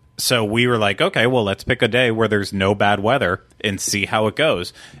 So we were like, okay, well, let's pick a day where there's no bad weather and see how it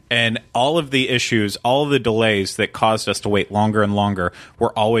goes. And all of the issues, all of the delays that caused us to wait longer and longer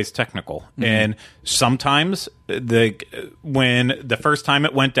were always technical. Mm-hmm. And sometimes when the first time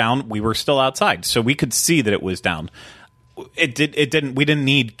it went down, we were still outside, so we could see that it was down. We didn't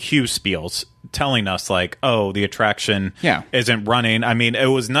need cue spiels telling us like, oh, the attraction isn't running. I mean, it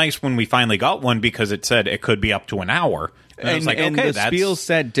was nice when we finally got one because it said it could be up to an hour. And I was like, okay, the spiel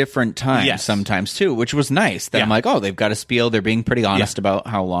said different times sometimes too, which was nice. That I'm like, oh, they've got a spiel. They're being pretty honest about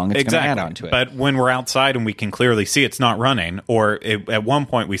how long it's going to add on to it. But when we're outside and we can clearly see it's not running, or at one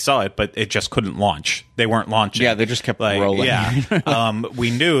point we saw it, but it just couldn't launch. They weren't launching. Yeah, they just kept rolling. Yeah,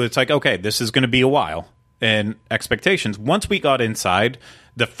 we knew it's like, okay, this is going to be a while. And expectations. Once we got inside,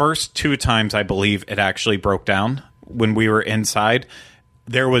 the first 2 times I believe it actually broke down when we were inside,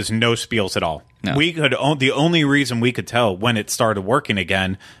 there was no spiels at all. No. The only reason we could tell when it started working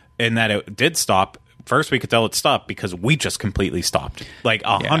again and that it did stop, first we could tell it stopped because we just completely stopped. Like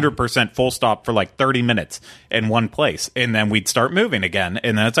 100% full stop for like 30 minutes in one place. And then we'd start moving again.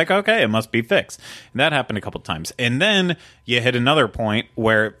 And then it's like, okay, it must be fixed. And that happened a couple times. And then you hit another point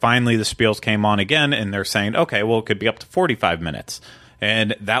where finally the spiels came on again and they're saying, okay, well, it could be up to 45 minutes.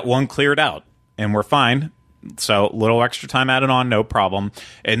 And that one cleared out and we're fine. So a little extra time added on, no problem.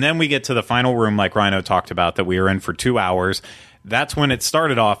 And then we get to the final room like Rhino talked about that we were in for 2 hours. That's when it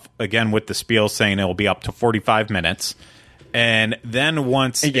started off again with the spiel saying it will be up to 45 minutes. And then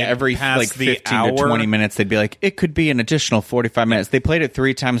once every like 15 to 20 minutes, they'd be like, it could be an additional 45 minutes. They played it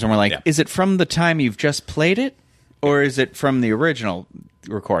 3 times and we're like, is it from the time you've just played it? Or is it from the original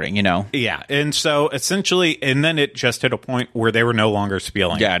recording, Yeah, and so essentially, and then it just hit a point where they were no longer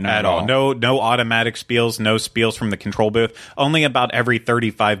spieling at all. No automatic spiels, no spiels from the control booth. Only about every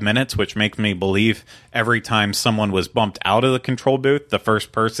 35 minutes, which makes me believe every time someone was bumped out of the control booth, the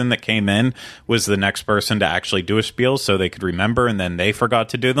first person that came in was the next person to actually do a spiel so they could remember, and then they forgot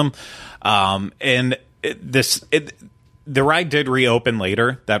to do them. The ride did reopen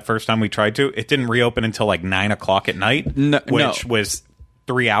later. That first time we tried to, it didn't reopen until like 9 o'clock at night, which was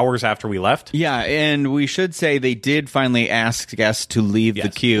 3 hours after we left. Yeah, and we should say they did finally ask guests to leave the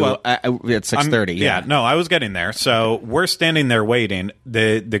queue at 6:30. Yeah, no, I was getting there. So we're standing there waiting.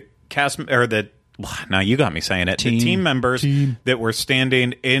 The cast or the now you got me saying it. The team members that were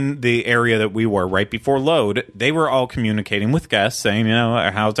standing in the area that we were right before load, they were all communicating with guests, saying,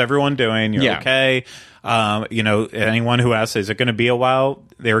 how's everyone doing? You're okay. Anyone who asks, is it going to be a while?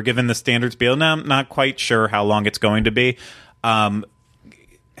 They were given the standard spiel. No, I'm not quite sure how long it's going to be. And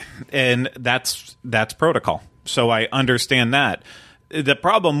that's protocol. So I understand that. The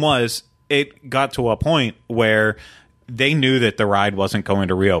problem was it got to a point where they knew that the ride wasn't going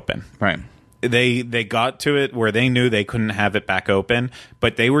to reopen. Right. They got to it where they knew they couldn't have it back open,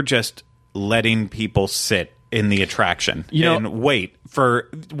 but they were just letting people sit in the attraction and wait for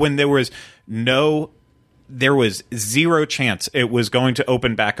when there was zero chance it was going to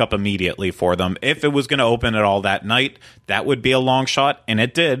open back up immediately for them. If it was going to open at all that night, that would be a long shot, and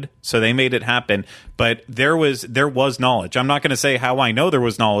it did. So they made it happen. But there was knowledge. I'm not going to say how I know there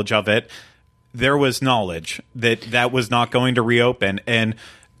was knowledge of it. There was knowledge that was not going to reopen. And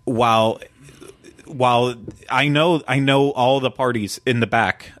while I know all the parties in the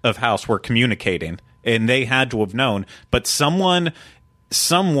back of house were communicating, and they had to have known, but someone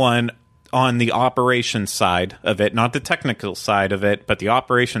on the operations side of it, not the technical side of it, but the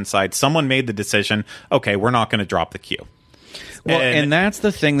operations side, someone made the decision, okay, we're not going to drop the queue. Well, and that's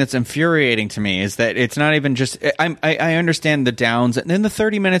the thing that's infuriating to me, is that it's not even just... I understand the downs, and then the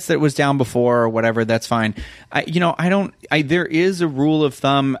 30 minutes that was down before or whatever, that's fine. There is a rule of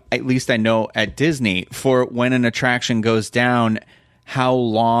thumb, at least I know at Disney, for when an attraction goes down, how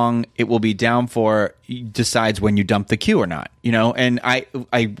long it will be down for decides when you dump the queue or not, and I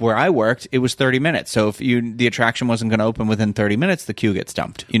where I worked, it was 30 minutes. So if the attraction wasn't going to open within 30 minutes, the queue gets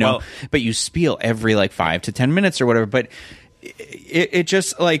dumped, but you spiel every like 5 to 10 minutes or whatever. But it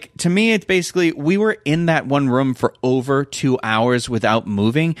just, like, to me, it's basically, we were in that one room for over 2 hours without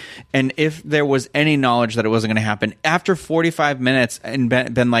moving, and if there was any knowledge that it wasn't going to happen after 45 minutes and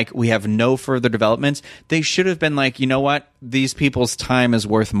been like, we have no further developments, they should have been like, you know what, these people's time is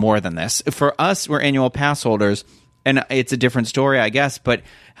worth more than this. For us, we're annual pass holders, and it's a different story, I guess, but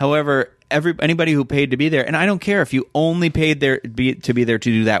however, anybody who paid to be there, and I don't care if you only paid to be there to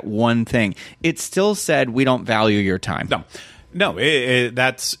do that one thing, it still said, we don't value your time. No,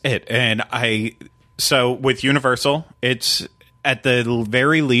 that's it. And so with Universal, it's at the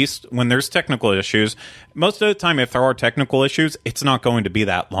very least, when there's technical issues, most of the time, if there are technical issues, it's not going to be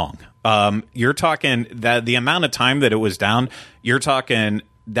that long. You're talking that the amount of time that it was down, you're talking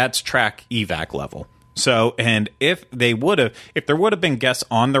that's track evac level. So, and if there would have been guests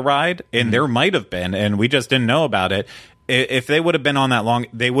on the ride, and there might have been, and we just didn't know about it, if they would have been on that long,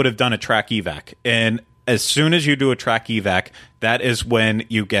 they would have done a track evac. And as soon as you do a track evac, that is when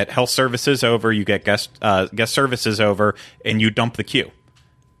you get health services over, you get guest services over, and you dump the queue.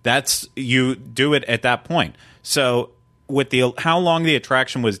 You do it at that point. So with how long the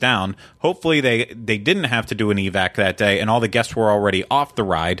attraction was down, hopefully they didn't have to do an evac that day, and all the guests were already off the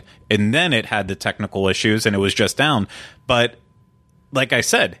ride, and then it had the technical issues and it was just down. But like I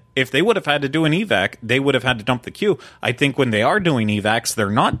said, if they would have had to do an evac, they would have had to dump the queue. I think when they are doing evacs, they're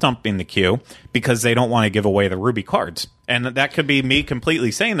not dumping the queue because they don't want to give away the Ruby cards. And that could be me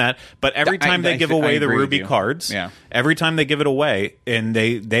completely saying that, but every time they give away the Ruby cards, every time they give it away, and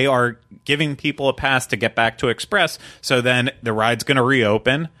they are giving people a pass to get back to Express, so then the ride's going to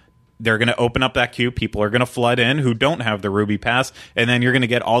reopen. They're going to open up that queue. People are going to flood in who don't have the Ruby Pass, and then you're going to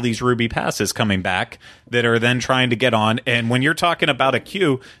get all these Ruby Passes coming back that are then trying to get on. And when you're talking about a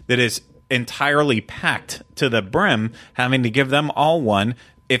queue that is entirely packed to the brim, having to give them all one,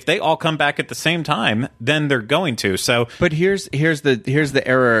 if they all come back at the same time, then they're going to. So, but here's the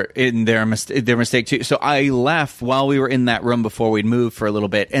error in their mistake too. So I left while we were in that room before we'd moved for a little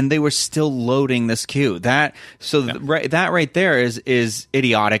bit, and they were still loading this queue. That right there is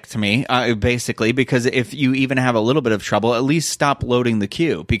idiotic to me, basically, because if you even have a little bit of trouble, at least stop loading the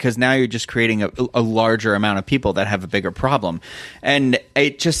queue, because now you're just creating a larger amount of people that have a bigger problem. And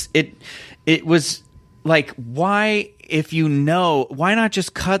it was like, why? If you know, why not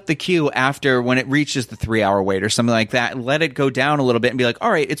just cut the queue after when it reaches the 3-hour wait or something like that? Let it go down a little bit and be like, all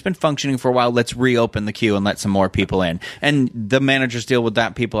right, it's been functioning for a while. Let's reopen the queue and let some more people in. And the managers deal with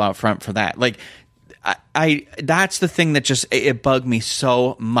that, people out front for that. Like, I that's the thing that just it bugged me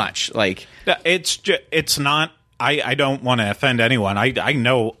so much. Like, it's not. I don't want to offend anyone. I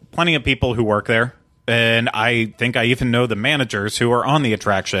know plenty of people who work there. And I think I even know the managers who are on the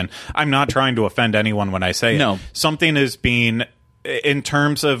attraction. I'm not trying to offend anyone when I say no. Something is being, in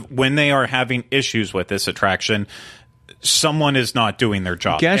terms of when they are having issues with this attraction, someone is not doing their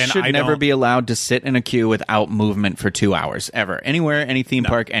job. Guests should never be allowed to sit in a queue without movement for 2 hours, ever. Anywhere, any theme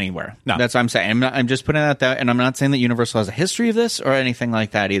park, anywhere. No. That's what I'm saying. I'm just putting that out, and I'm not saying that Universal has a history of this or anything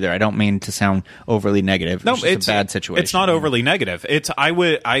like that either. I don't mean to sound overly negative. No, it's a bad situation. It's not overly negative.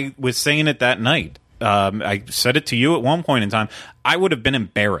 I was saying it that night. I said it to you at one point in time. I would have been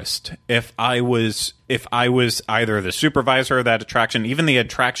embarrassed if I was either the supervisor of that attraction, even the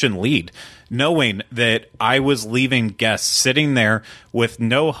attraction lead, knowing that I was leaving guests sitting there with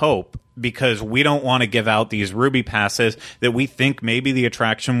no hope because we don't want to give out these Ruby Passes that we think maybe the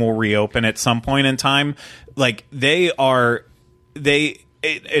attraction will reopen at some point in time. Like,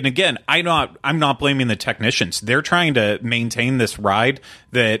 and again, I'm not blaming the technicians. They're trying to maintain this ride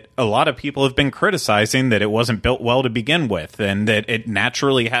that a lot of people have been criticizing, that it wasn't built well to begin with and that it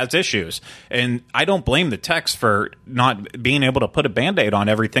naturally has issues. And I don't blame the techs for not being able to put a Band-Aid on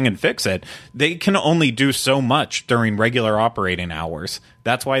everything and fix it. They can only do so much during regular operating hours.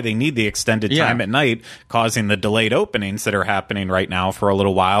 That's why they need the extended time at night, causing the delayed openings that are happening right now for a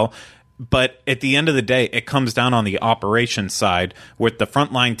little while. But at the end of the day, it comes down on the operations side, with the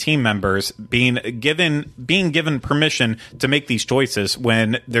frontline team members being given permission to make these choices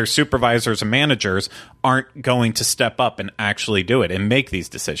when their supervisors and managers aren't going to step up and actually do it and make these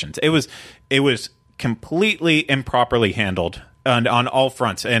decisions. It was completely improperly handled on all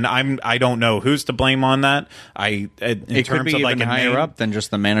fronts, and I don't know who's to blame on that. It could be even higher up than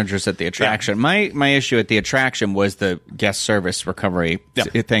just the managers at the attraction. Yeah. My issue at the attraction was the guest service recovery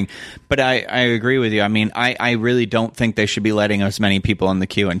thing, but I agree with you. I mean, I really don't think they should be letting as many people in the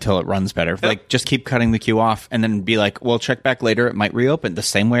queue until it runs better. Yep. Like, just keep cutting the queue off and then be like, well, check back later, it might reopen the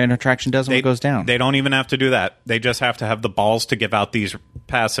same way an attraction does when it goes down. They don't even have to do that. They just have to have the balls to give out these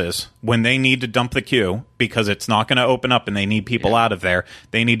passes when they need to dump the queue because it's not going to open up and they need people out of there.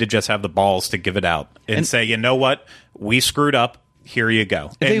 They need to just have the balls to give it out and say, you know what, we screwed up, here you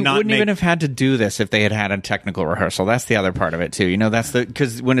go. They wouldn't even have had to do this if they had a technical rehearsal. That's the other part of it too. You know,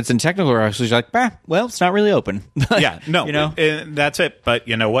 because when it's in technical rehearsals, you're like, well, it's not really open. That's it. But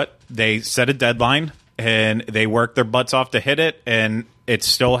you know what? They set a deadline and they worked their butts off to hit it, and it's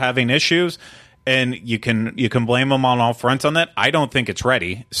still having issues. And you can blame them on all fronts on that. I don't think it's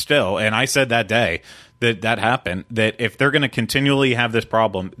ready still. And I said that day that happened, that if they're going to continually have this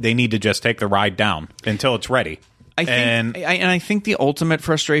problem, they need to just take the ride down until it's ready. I think the ultimate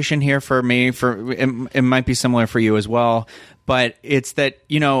frustration here for me, it might be similar for you as well, but it's that,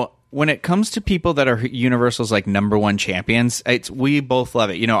 you know, when it comes to people that are Universal's like number one champions, we both love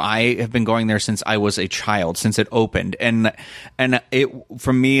it. You know, I have been going there since I was a child, since it opened, and it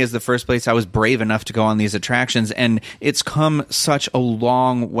for me is the first place I was brave enough to go on these attractions, and it's come such a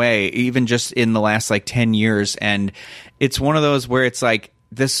long way, even just in the last like 10 years, and it's one of those where it's like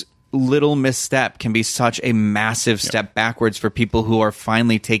this little misstep can be such a massive step backwards for people who are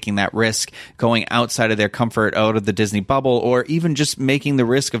finally taking that risk, going outside of their comfort, out of the Disney bubble, or even just making the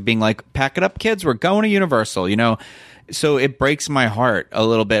risk of being like, pack it up, kids, we're going to Universal, you know? So it breaks my heart a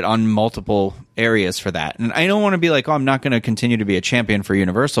little bit on multiple areas for that. And I don't want to be like, oh, I'm not going to continue to be a champion for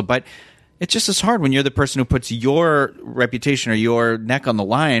Universal, but it's just as hard when you're the person who puts your reputation or your neck on the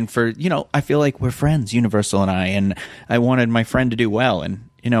line for, you know, I feel like we're friends, Universal and I wanted my friend to do well, and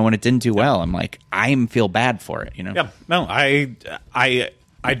you know, when it didn't do well, I'm like, I feel bad for it, you know? Yeah, no, I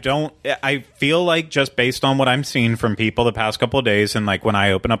don't, I feel like just based on what I'm seeing from people the past couple of days, and like when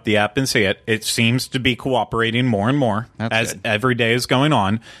I open up the app and see it, it seems to be cooperating more and more as every day is going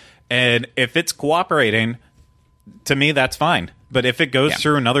on. And if it's cooperating, to me, that's fine. But if it goes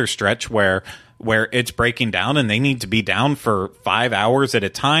through another stretch where it's breaking down and they need to be down for 5 hours at a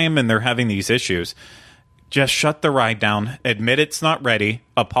time and they're having these issues, just shut the ride down, admit it's not ready,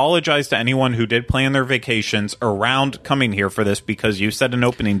 apologize to anyone who did plan their vacations around coming here for this because you set an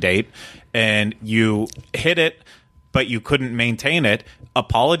opening date and you hit it, but you couldn't maintain it.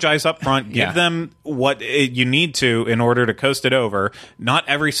 Apologize up front. Give them what you need to in order to coast it over. Not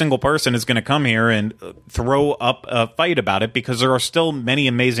every single person is going to come here and throw up a fight about it because there are still many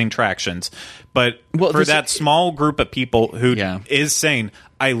amazing attractions. But for that small group of people who is saying,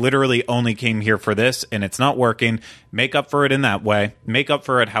 I literally only came here for this and it's not working, make up for it in that way. Make up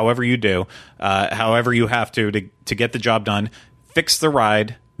for it however you do, however you have to get the job done. Fix the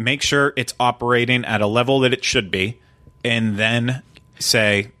ride. Make sure it's operating at a level that it should be. And then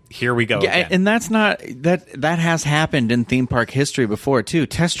say, here we go again. And that's not that has happened in theme park history before too.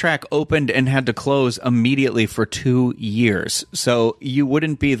 Test Track opened and had to close immediately for 2 years. So you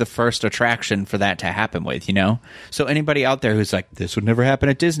wouldn't be the first attraction for that to happen with, you know? So anybody out there who's like, this would never happen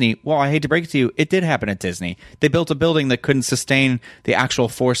at Disney, well, I hate to break it to you, it did happen at Disney. They built a building that couldn't sustain the actual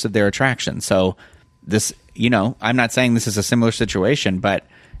force of their attraction. So this, you know, I'm not saying this is a similar situation, but,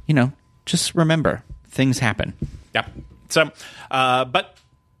 you know, just remember, things happen. Yeah. So, but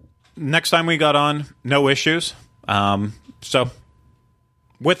next time we got on, no issues. So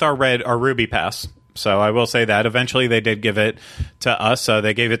with our Ruby Pass. So I will say that eventually they did give it to us.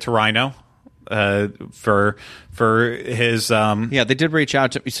 They gave it to Rhino for his. Yeah, they did reach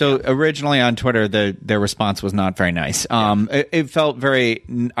out to me. So originally on Twitter, their response was not very nice. It felt very.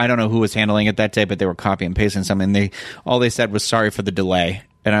 I don't know who was handling it that day, but they were copy and pasting something. All they said was sorry for the delay,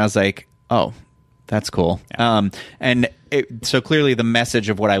 and I was like, oh. That's cool. Yeah. So clearly the message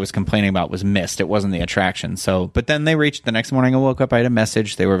of what I was complaining about was missed. It wasn't the attraction. So, but then they reached the next morning. I woke up. I had a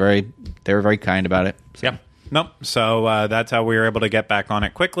message. They were very kind about it. So. Yeah. Nope. So that's how we were able to get back on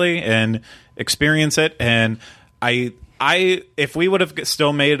it quickly and experience it. And if we would have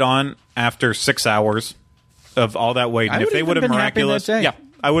still made it on after 6 hours of all that waiting, if they would have miraculous,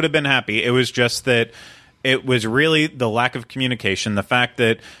 I would have been happy. It was just that it was really the lack of communication, the fact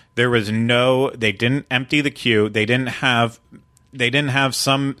that there was they didn't empty the queue, they didn't have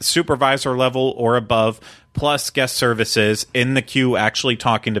some supervisor level or above plus guest services in the queue actually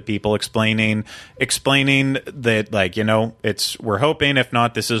talking to people, explaining that, like, you know, we're hoping, if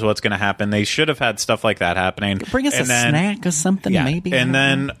not, this is what's going to happen. They should have had stuff like that happening. Bring us snack or something, maybe. And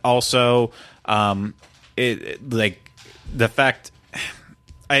then also, the fact.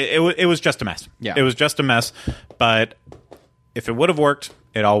 It was just a mess. Yeah. It was just a mess. But if it would have worked,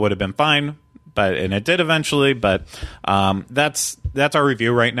 it all would have been fine. And it did eventually. But that's our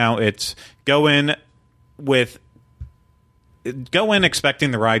review right now. It's go in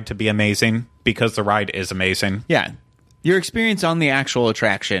expecting the ride to be amazing because the ride is amazing. Yeah. Your experience on the actual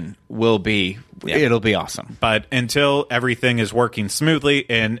attraction will be, it'll be awesome. But until everything is working smoothly,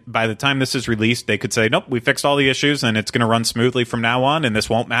 and by the time this is released, they could say, nope, we fixed all the issues, and it's going to run smoothly from now on, and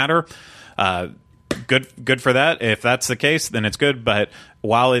this won't matter. Good for that. If that's the case, then it's good. But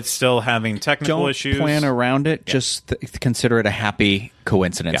while it's still having technical issues... Don't plan around it. Yeah. Just consider it a happy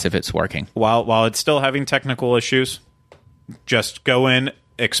coincidence if it's working. While it's still having technical issues, just go in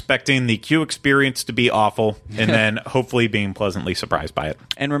expecting the queue experience to be awful, and then hopefully being pleasantly surprised by it.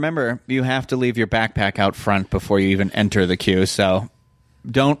 And remember, you have to leave your backpack out front before you even enter the queue, so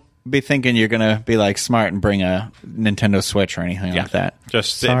don't be thinking you're going to be like smart and bring a Nintendo Switch or anything like that.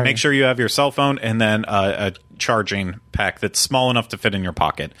 Just make sure you have your cell phone and then a charging pack that's small enough to fit in your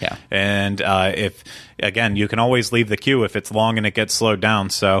pocket. Yeah. And if again, you can always leave the queue if it's long and it gets slowed down.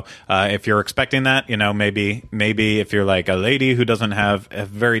 So if you're expecting that, maybe if you're like a lady who doesn't have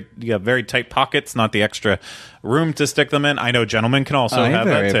very tight pockets, not the extra room to stick them in. I know gentlemen can also have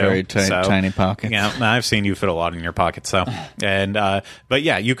that too. Very tight, tiny pockets. Yeah, I've seen you fit a lot in your pocket. So, and but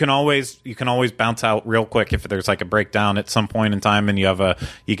yeah, you can always bounce out real quick if there's like a breakdown at some point in time, and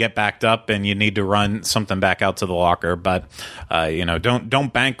you get backed up and you need to run something back out to the locker. But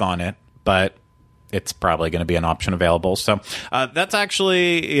don't bank on it. But it's probably going to be an option available. So that's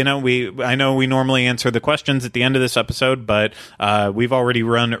actually, I know we normally answer the questions at the end of this episode, but we've already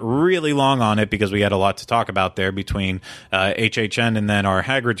run really long on it because we had a lot to talk about there between HHN and then our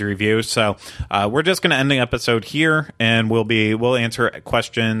Hagrid review. So we're just going to end the episode here, and we'll answer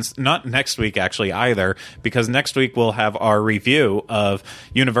questions, not next week actually either, because next week we'll have our review of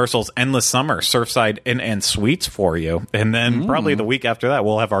Universal's Endless Summer, Surfside and Suites for you. And then probably the week after that,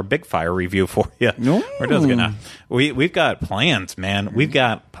 we'll have our Big Fire review for you. No. We're just gonna we've got plans, man. We've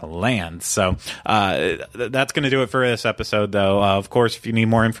got plans. So that's going to do it for this episode, though. Of course, if you need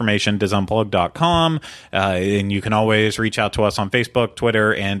more information, disunplug.com. And you can always reach out to us on Facebook,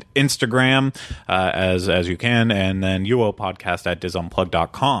 Twitter, and Instagram as you can. And then podcast at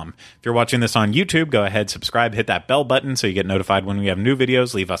disunplug.com. If you're watching this on YouTube, go ahead, subscribe, hit that bell button so you get notified when we have new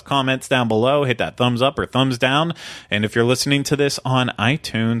videos. Leave us comments down below. Hit that thumbs up or thumbs down. And if you're listening to this on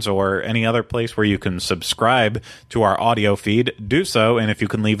iTunes or any other place where you can subscribe to our audio feed, do so. And if you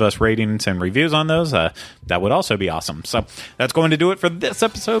can leave us ratings and reviews on those, that would also be awesome. So that's going to do it for this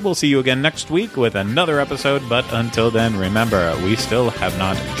episode. We'll see you again next week with another episode. But until then, remember, we still have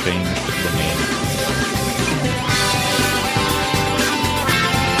not changed the name